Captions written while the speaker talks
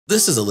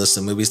This is a list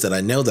of movies that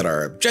I know that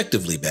are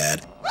objectively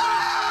bad,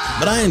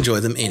 but I enjoy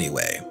them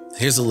anyway.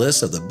 Here's a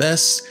list of the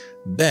best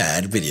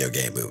bad video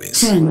game movies.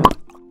 10.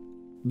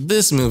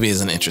 This movie is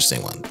an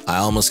interesting one. I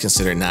almost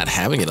consider not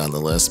having it on the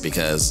list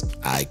because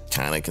I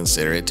kind of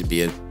consider it to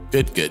be a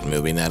good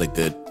movie, not a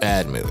good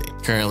bad movie.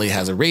 Currently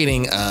has a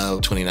rating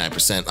of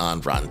 29% on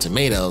Rotten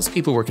Tomatoes.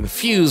 People were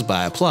confused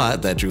by a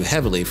plot that drew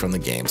heavily from the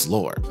game's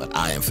lore, but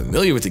I am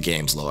familiar with the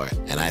game's lore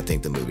and I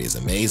think the movie is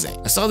amazing.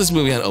 I saw this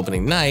movie on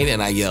opening night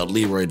and I yelled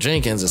Leroy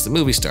Jenkins as the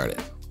movie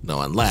started. No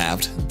one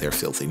laughed, they're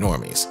filthy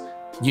normies.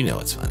 You know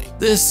it's funny.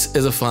 This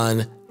is a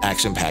fun,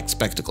 action-packed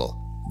spectacle.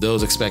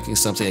 Those expecting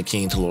something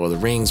akin to Lord of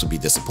the Rings would be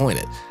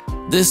disappointed.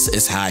 This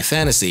is high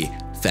fantasy,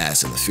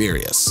 Fast and the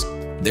Furious.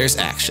 There's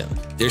action,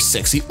 there's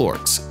sexy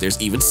orcs,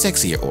 there's even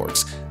sexier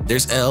orcs,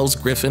 there's elves,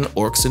 griffin,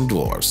 orcs, and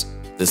dwarves.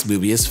 This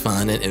movie is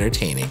fun and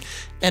entertaining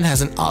and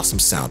has an awesome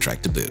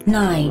soundtrack to boot.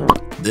 9.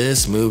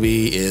 This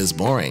movie is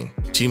boring.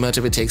 Too much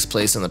of it takes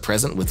place in the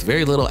present with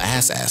very little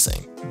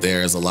ass-assing.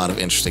 There's a lot of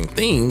interesting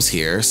themes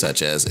here,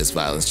 such as is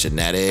violence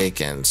genetic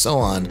and so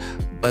on,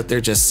 but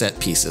they're just set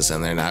pieces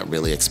and they're not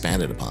really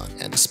expanded upon.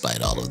 And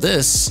despite all of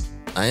this,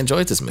 I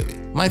enjoyed this movie.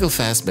 Michael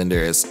Fassbender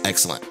is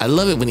excellent. I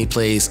love it when he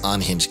plays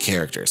unhinged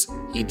characters.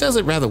 He does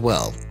it rather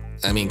well.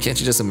 I mean, can't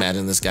you just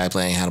imagine this guy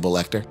playing Hannibal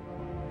Lecter?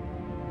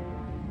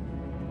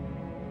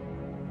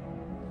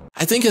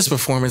 I think his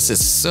performance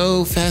is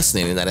so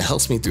fascinating that it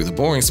helps me through the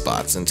boring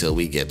spots until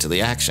we get to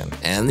the action.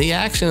 And the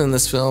action in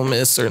this film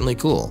is certainly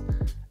cool.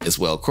 It's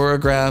well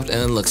choreographed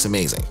and looks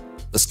amazing.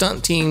 The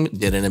stunt team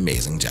did an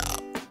amazing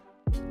job.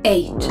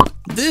 8.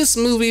 This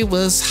movie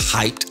was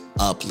hyped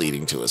up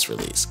leading to its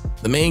release.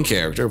 The main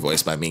character,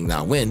 voiced by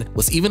Ming-Na Wen,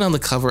 was even on the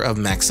cover of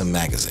Maxim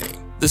magazine.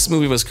 This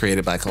movie was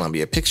created by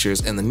Columbia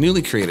Pictures and the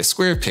newly created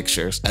Square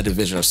Pictures, a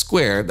division of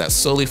Square that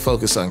solely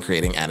focused on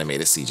creating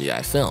animated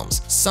CGI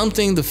films.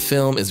 Something the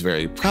film is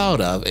very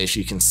proud of, as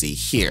you can see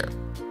here.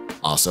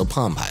 Also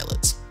Palm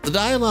Pilots. The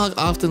dialogue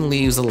often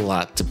leaves a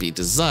lot to be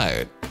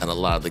desired, and a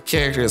lot of the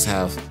characters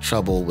have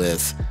trouble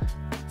with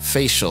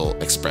facial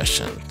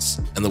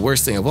expressions. And the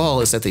worst thing of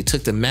all is that they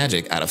took the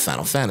magic out of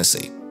Final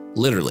Fantasy.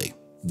 Literally,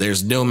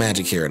 there's no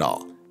magic here at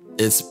all.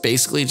 It's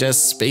basically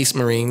just space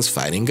marines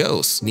fighting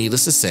ghosts.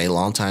 Needless to say,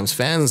 longtime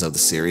fans of the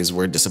series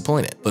were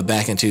disappointed. But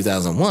back in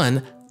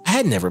 2001, I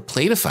had never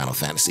played a Final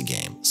Fantasy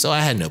game, so I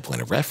had no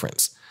point of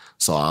reference.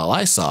 So all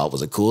I saw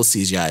was a cool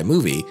CGI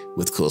movie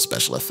with cool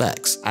special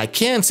effects. I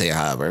can say,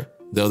 however,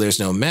 though there's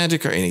no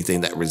magic or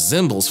anything that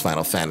resembles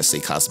Final Fantasy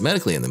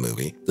cosmetically in the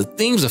movie, the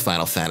themes of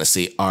Final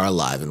Fantasy are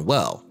alive and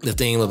well. The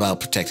theme about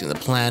protecting the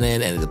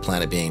planet and the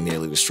planet being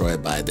nearly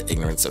destroyed by the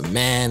ignorance of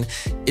man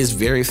is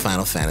very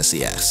Final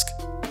Fantasy-esque.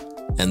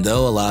 And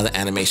though a lot of the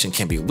animation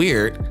can be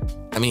weird,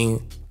 I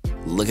mean,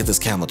 look at this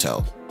camel toe.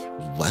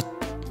 What?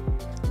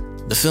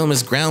 The film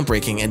is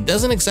groundbreaking and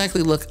doesn't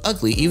exactly look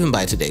ugly even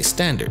by today's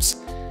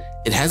standards.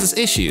 It has its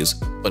issues,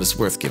 but it's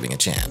worth giving a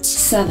chance.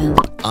 7.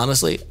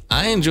 Honestly,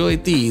 I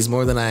enjoyed these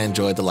more than I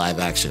enjoyed the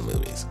live-action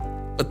movies.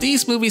 But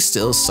these movies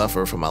still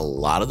suffer from a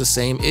lot of the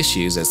same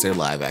issues as their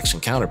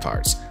live-action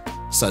counterparts,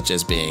 such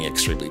as being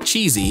extremely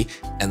cheesy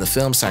and the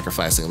film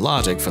sacrificing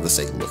logic for the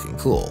sake of looking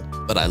cool.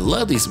 But I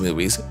love these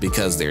movies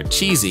because they're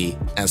cheesy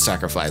and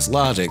sacrifice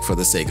logic for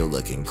the sake of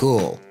looking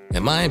cool.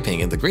 In my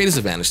opinion, the greatest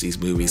advantage these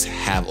movies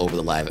have over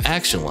the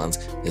live-action ones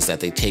is that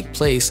they take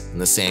place in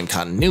the same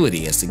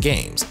continuity as the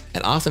games,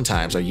 and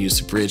oftentimes are used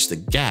to bridge the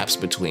gaps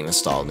between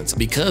installments.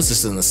 Because this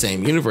is in the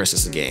same universe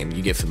as the game,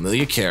 you get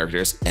familiar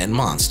characters and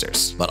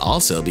monsters. But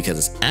also because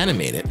it's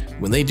animated,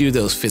 when they do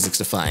those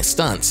physics-defying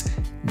stunts,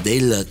 they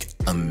look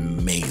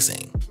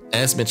amazing.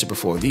 As mentioned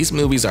before, these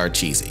movies are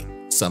cheesy.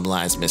 Some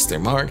lines miss their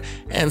mark,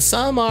 and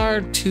some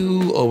are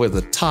too over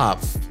the top,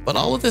 but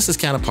all of this is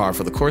kind of par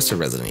for the course for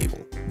Resident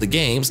Evil. The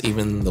games,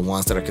 even the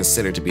ones that are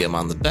considered to be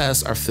among the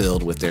best, are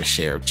filled with their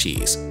share of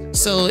cheese,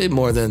 so it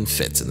more than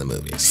fits in the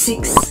movies.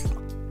 6.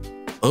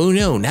 Oh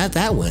no, not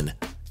that one,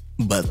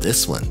 but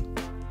this one.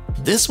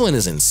 This one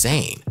is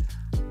insane.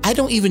 I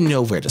don't even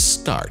know where to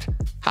start.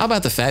 How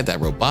about the fact that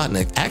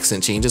Robotnik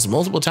accent changes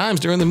multiple times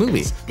during the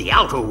movie? The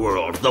outer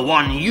world, the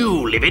one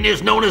you live in,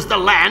 is known as the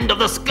land of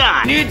the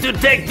sky. Need to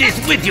take this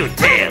with you,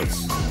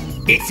 Tails.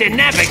 It's a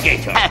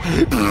navigator.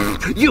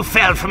 You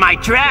fell for my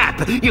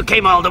trap. You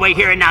came all the way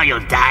here and now you'll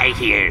die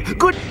here.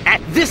 Good.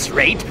 At this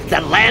rate,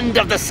 the land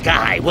of the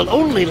sky will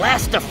only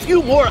last a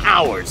few more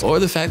hours. Or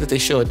the fact that they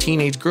show a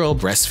teenage girl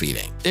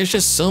breastfeeding. There's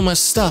just so much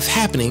stuff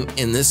happening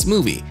in this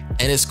movie,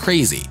 and it's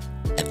crazy.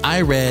 And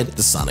I read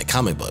the Sonic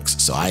comic books,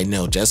 so I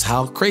know just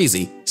how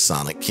crazy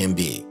Sonic can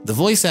be. The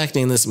voice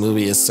acting in this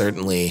movie is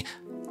certainly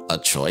a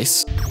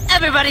choice.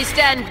 Everybody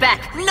stand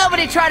back!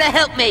 Nobody try to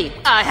help me!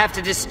 I have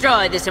to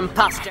destroy this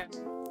imposter.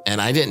 And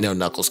I didn't know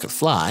Knuckles could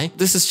fly.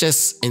 This is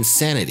just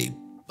insanity,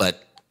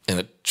 but in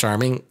a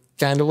charming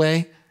kind of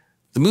way.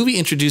 The movie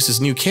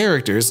introduces new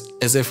characters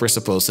as if we're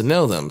supposed to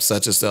know them,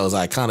 such as those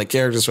iconic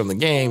characters from the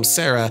game,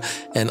 Sarah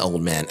and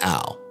Old Man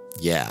Owl.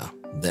 Yeah,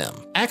 them.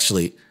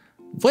 Actually,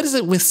 what is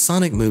it with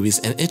Sonic movies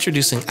and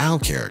introducing Owl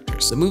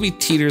characters? The movie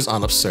teeters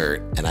on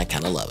absurd, and I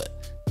kinda love it.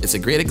 It's a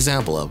great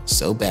example of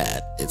so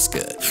bad, it's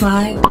good.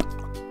 5.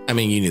 I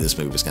mean, you knew this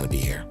movie was going to be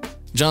here.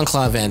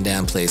 Jean-Claude Van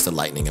Damme plays the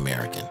Lightning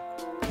American.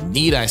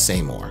 Need I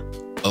say more?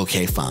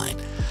 Okay, fine.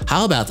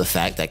 How about the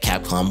fact that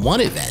Capcom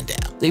wanted Van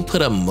Damme? They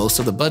put up most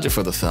of the budget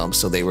for the film,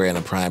 so they were in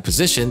a prime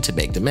position to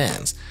make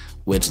demands,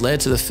 which led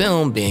to the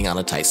film being on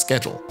a tight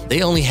schedule.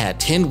 They only had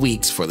 10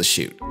 weeks for the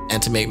shoot.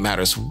 And to make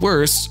matters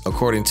worse,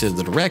 according to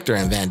the director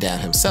and Van Damme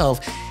himself,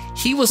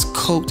 he was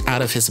coked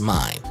out of his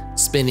mind,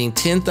 spending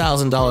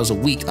 $10,000 a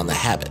week on the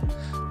habit.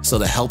 So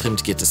to help him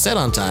to get to set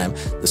on time,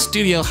 the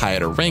studio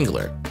hired a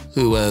wrangler,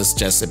 who was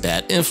just a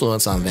bad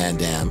influence on Van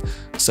Damme,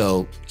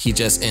 so he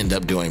just ended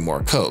up doing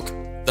more coke,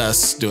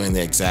 thus doing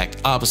the exact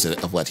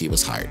opposite of what he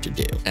was hired to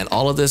do. And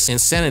all of this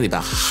insanity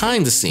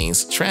behind the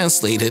scenes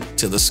translated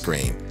to the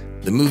screen.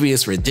 The movie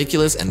is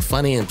ridiculous and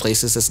funny in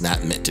places it's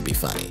not meant to be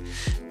funny.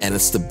 And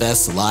it's the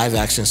best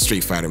live-action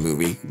Street Fighter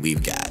movie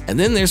we've got. And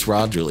then there's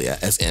Raul Julia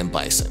as M.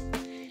 Bison.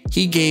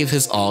 He gave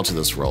his all to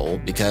this role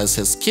because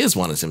his kids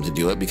wanted him to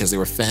do it because they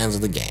were fans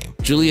of the game.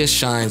 Julia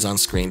shines on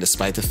screen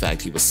despite the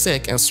fact he was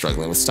sick and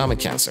struggling with stomach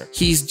cancer.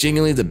 He's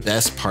genuinely the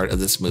best part of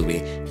this movie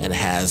and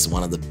has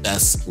one of the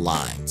best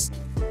lines.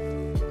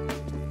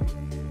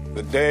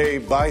 The day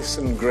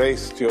Bison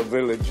graced your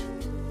village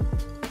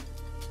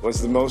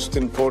was the most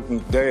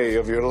important day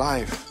of your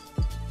life.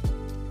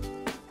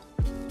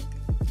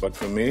 But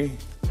for me,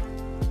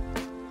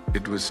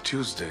 it was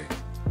Tuesday.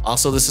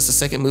 Also, this is the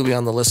second movie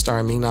on the list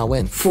starring Ming-Na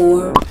Wen.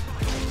 4.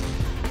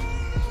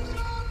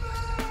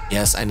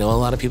 Yes, I know a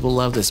lot of people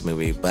love this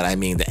movie, but I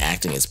mean the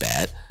acting is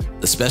bad.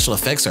 The special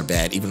effects are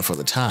bad even for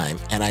the time,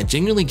 and I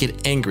genuinely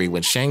get angry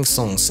when Shang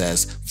Tsung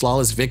says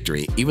flawless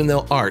victory even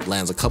though Art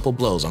lands a couple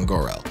blows on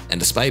Goro. And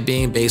despite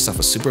being based off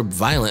a super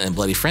violent and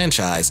bloody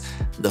franchise,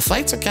 the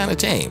fights are kinda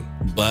tame.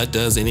 But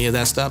does any of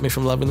that stop me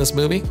from loving this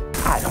movie?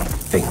 I don't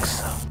think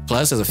so.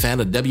 Plus, as a fan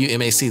of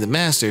WMAC The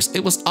Masters,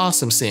 it was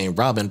awesome seeing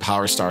Robin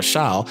Power Star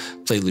Shao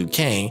play Liu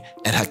Kang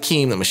and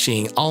Hakeem the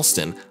Machine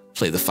Alston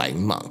play the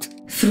fighting monk.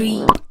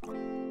 3.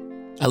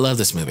 I love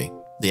this movie.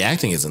 The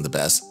acting isn't the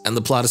best, and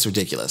the plot is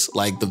ridiculous.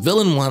 Like, the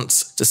villain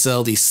wants to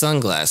sell these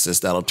sunglasses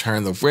that'll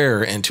turn the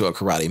wearer into a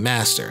karate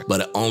master,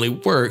 but it only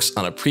works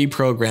on a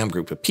pre-programmed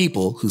group of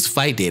people whose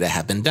fight data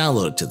have been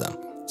downloaded to them.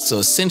 So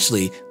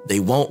essentially, they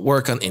won't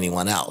work on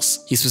anyone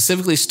else. He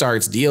specifically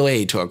starts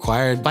DOA to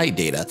acquire fight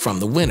data from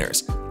the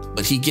winners,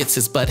 but he gets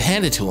his butt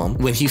handed to him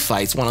when he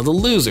fights one of the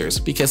losers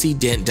because he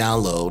didn't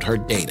download her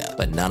data.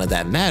 But none of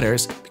that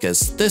matters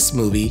because this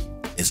movie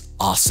is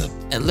awesome.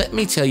 And let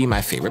me tell you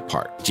my favorite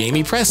part.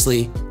 Jamie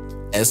Presley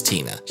as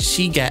Tina.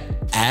 She got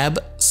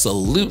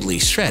absolutely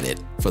shredded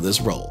for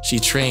this role. She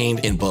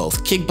trained in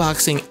both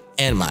kickboxing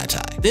and Muay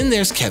Thai. Then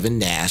there's Kevin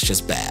Nash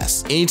as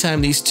Bass.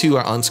 Anytime these two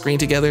are on screen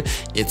together,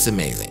 it's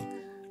amazing.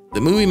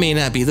 The movie may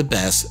not be the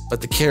best,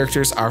 but the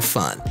characters are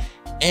fun.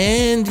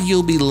 And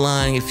you'll be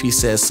lying if you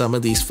said some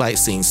of these fight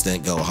scenes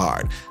didn't go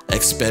hard,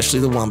 especially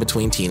the one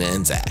between Tina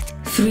and Zach.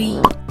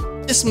 3.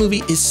 This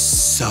movie is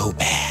so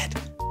bad.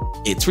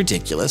 It's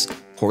ridiculous,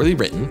 poorly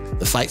written,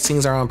 the fight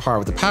scenes are on par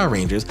with the Power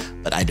Rangers,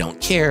 but I don't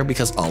care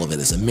because all of it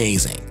is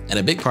amazing. And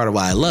a big part of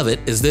why I love it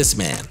is this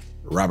man,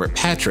 Robert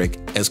Patrick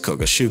as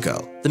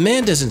Kogashuko. The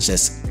man doesn't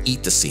just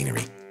eat the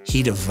scenery,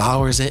 he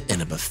devours it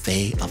in a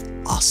buffet of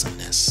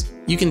awesomeness.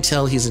 You can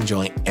tell he's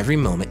enjoying every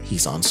moment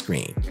he's on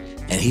screen,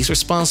 and he's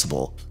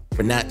responsible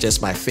for not just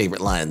my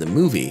favorite line in the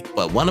movie,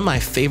 but one of my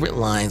favorite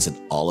lines in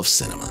all of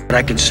cinema. But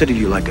I consider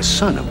you like a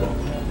son, Abo.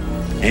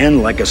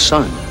 And like a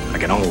son, I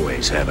can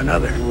always have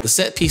another. The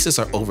set pieces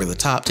are over the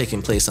top,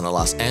 taking place in a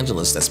Los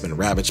Angeles that's been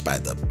ravaged by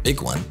the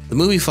big one. The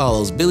movie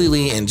follows Billy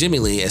Lee and Jimmy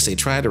Lee as they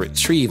try to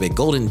retrieve a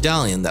golden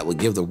dalion that would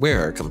give the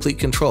wearer complete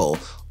control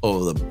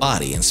over the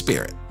body and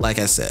spirit. Like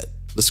I said,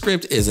 the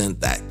script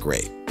isn't that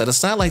great, but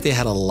it's not like they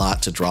had a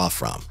lot to draw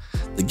from.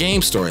 The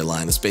game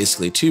storyline is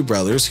basically two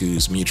brothers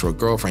whose mutual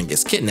girlfriend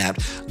gets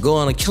kidnapped go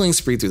on a killing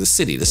spree through the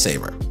city to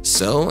save her.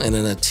 So, in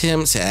an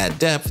attempt to add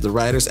depth, the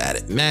writers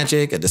added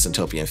magic, a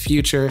dystopian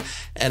future,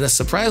 and a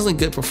surprisingly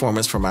good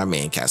performance from our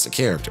main cast of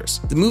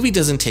characters. The movie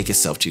doesn't take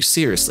itself too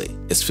seriously.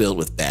 It's filled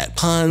with bad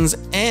puns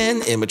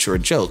and immature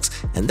jokes,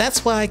 and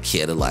that's why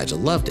Kid Elijah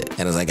loved it.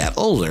 And as I got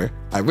older,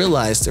 I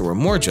realized there were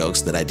more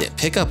jokes that I didn't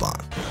pick up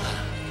on.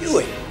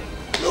 Huey,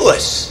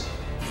 Lewis,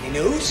 any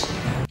news?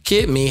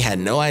 Kid me had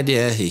no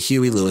idea who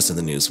Huey Lewis in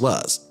the News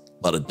was,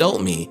 but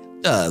adult me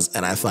does,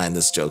 and I find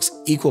this joke's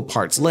equal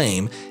parts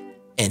lame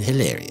and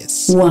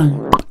hilarious.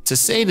 1. To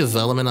say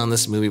development on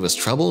this movie was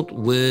troubled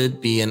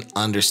would be an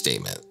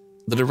understatement.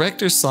 The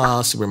directors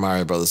saw Super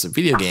Mario Bros. A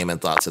video game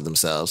and thought to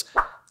themselves,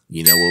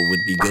 you know what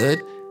would be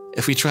good?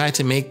 If we tried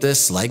to make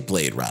this like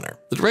Blade Runner.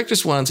 The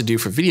directors wanted to do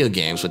for video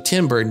games what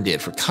Tim Burton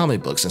did for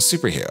comic books and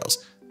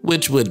superheroes,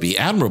 which would be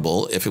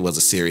admirable if it was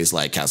a series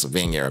like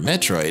Castlevania or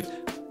Metroid,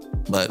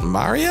 but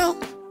Mario?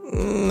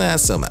 Not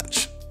so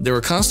much. There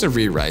were constant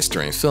rewrites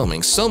during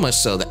filming, so much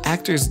so that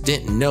actors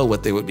didn't know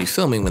what they would be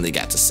filming when they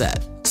got to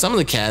set. Some of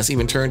the cast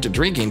even turned to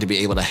drinking to be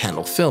able to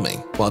handle filming,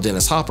 while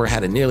Dennis Hopper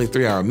had a nearly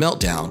 3-hour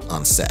meltdown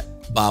on set.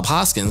 Bob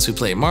Hoskins, who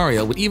played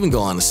Mario, would even go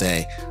on to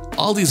say,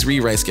 All these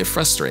rewrites get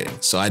frustrating,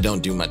 so I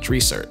don't do much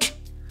research.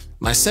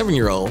 My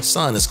 7-year-old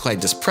son is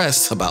quite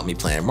depressed about me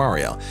playing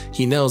Mario.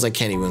 He knows I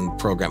can't even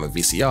program a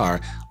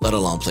VCR, let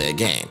alone play a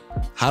game.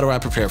 How do I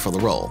prepare for the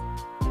role?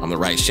 I'm the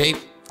right shape,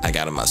 I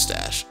got a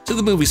mustache. To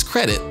the movie's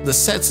credit, the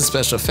sets and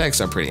special effects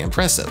are pretty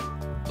impressive,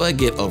 but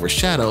get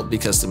overshadowed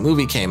because the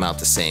movie came out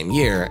the same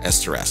year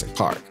as Jurassic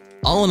Park.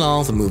 All in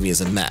all, the movie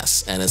is a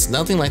mess, and it's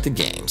nothing like the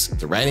games.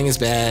 The writing is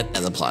bad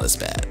and the plot is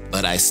bad,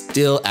 but I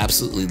still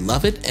absolutely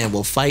love it and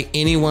will fight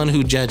anyone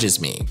who judges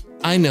me.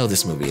 I know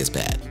this movie is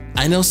bad.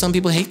 I know some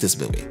people hate this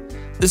movie.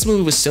 This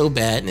movie was so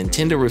bad,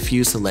 Nintendo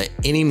refused to let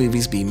any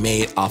movies be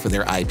made off of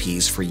their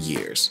IPs for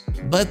years.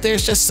 But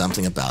there's just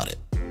something about it.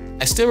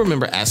 I still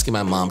remember asking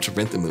my mom to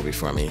rent the movie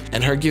for me,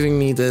 and her giving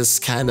me this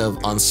kind of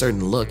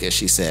uncertain look as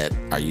she said,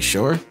 "Are you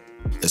sure?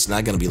 It's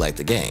not gonna be like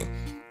the game."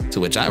 To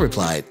which I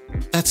replied,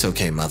 "That's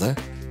okay, mother.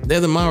 They're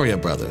the Mario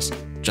brothers.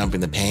 Jumping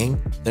the pain,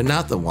 they're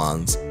not the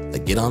ones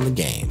that get on the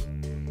game."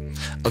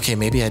 Okay,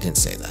 maybe I didn't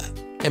say that.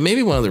 And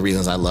maybe one of the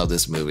reasons I love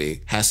this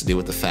movie has to do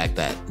with the fact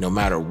that no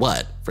matter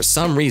what, for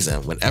some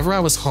reason, whenever I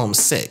was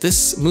homesick,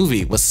 this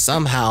movie was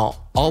somehow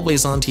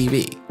always on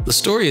TV. The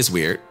story is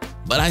weird,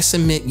 but I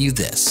submit you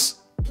this.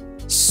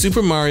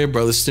 Super Mario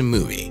Bros. The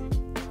movie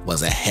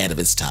was ahead of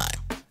its time.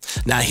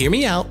 Now hear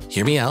me out.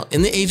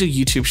 In the age of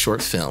YouTube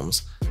short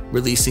films,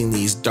 releasing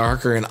these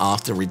darker and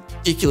often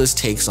ridiculous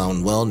takes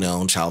on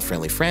well-known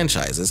child-friendly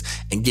franchises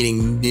and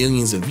getting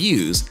millions of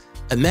views,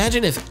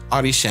 imagine if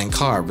Adi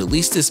Shankar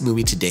released this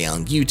movie today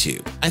on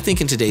YouTube. I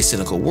think in today's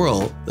cynical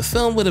world, the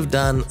film would have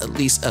done at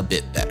least a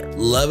bit better.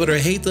 Love it or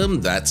hate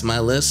them, that's my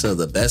list of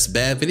the best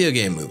bad video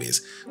game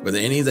movies. Were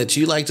there any that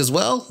you liked as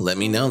well? Let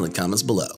me know in the comments below.